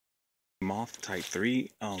Moth Type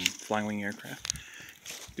 3 flying wing aircraft.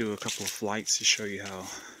 Do a couple of flights to show you how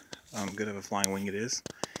good of a flying wing it is.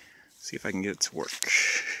 See if I can get it to work.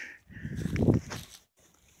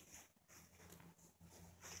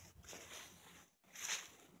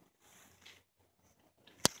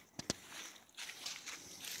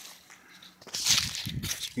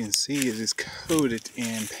 As you can see, it is coated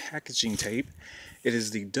in packaging tape. It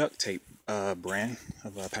is the duct tape brand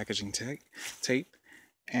of packaging tape,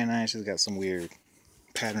 and I actually got some weird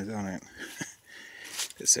patterns on it.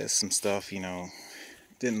 It says some stuff, you know,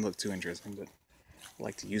 didn't look too interesting, but I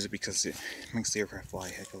like to use it because it makes the aircraft fly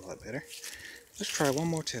a heck of a lot better. Let's try one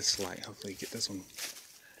more test flight. Hopefully get this one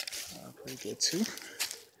pretty good too.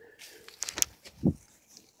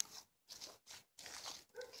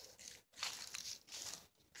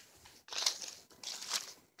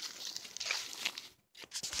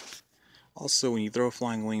 Also, when you throw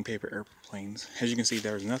flying wing paper airplanes, as you can see,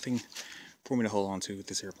 there's nothing for me to hold on to with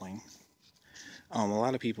this airplane. A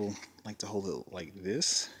lot of people like to hold it like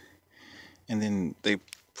this, and then they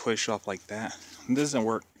push off like that. It doesn't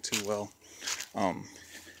work too well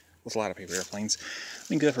with a lot of paper airplanes. I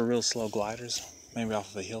mean, good for real slow gliders, maybe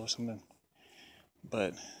off of a hill or something.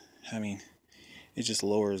 But, I mean, it just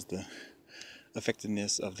lowers the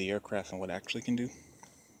effectiveness of the aircraft and what it actually can do.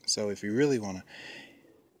 So if you really want to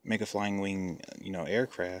make a flying wing, you know,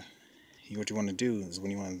 aircraft, what you want to do is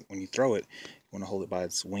when you throw it, you want to hold it by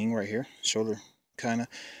its wing right here, shoulder kind of.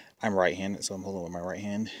 I'm right-handed, so I'm holding it with my right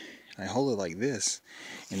hand. And I hold it like this,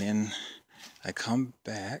 and then I come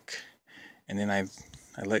back, and then I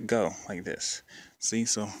let go like this. See,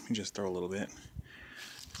 so you just throw a little bit.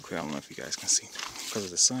 Okay, I don't know if you guys can see because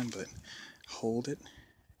of the sun, but hold it,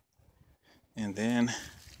 and then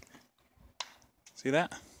see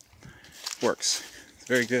that works. It's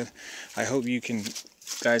very good. I hope you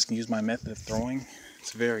guys can use my method of throwing.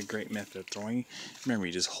 It's a very great method of throwing. Remember,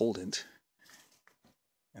 you just hold it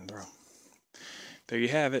and throw. There you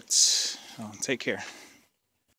have it. Take care.